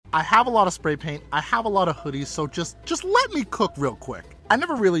I have a lot of spray paint, I have a lot of hoodies, so just let me cook real quick. I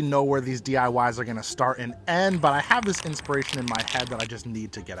never really know where these DIYs are gonna start and end, but I have this inspiration in my head that I just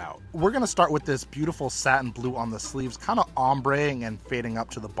need to get out. We're gonna start with this beautiful satin blue on the sleeves, kind of ombreing and fading up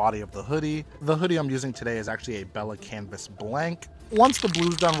to the body of the hoodie. The hoodie I'm using today is actually a Bella Canvas Blank. Once the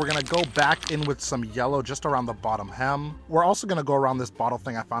blue's done, we're gonna go back in with some yellow just around the bottom hem. We're also gonna go around this bottle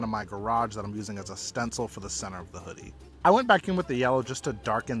thing I found in my garage that I'm using as a stencil for the center of the hoodie. I went back in with the yellow just to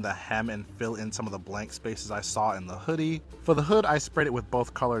darken the hem and fill in some of the blank spaces I saw in the hoodie. For the hood, I sprayed it with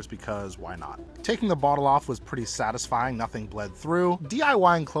both colors because why not? Taking the bottle off was pretty satisfying, nothing bled through.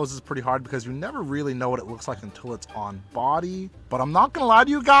 DIYing clothes is pretty hard because you never really know what it looks like until it's on body. But I'm not gonna lie to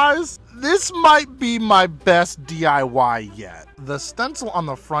you guys, this might be my best DIY yet. The stencil on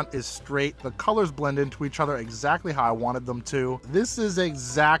the front is straight, the colors blend into each other exactly how I wanted them to. This is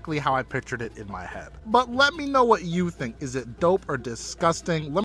exactly how I pictured it in my head. But let me know what you think. Is it dope or disgusting?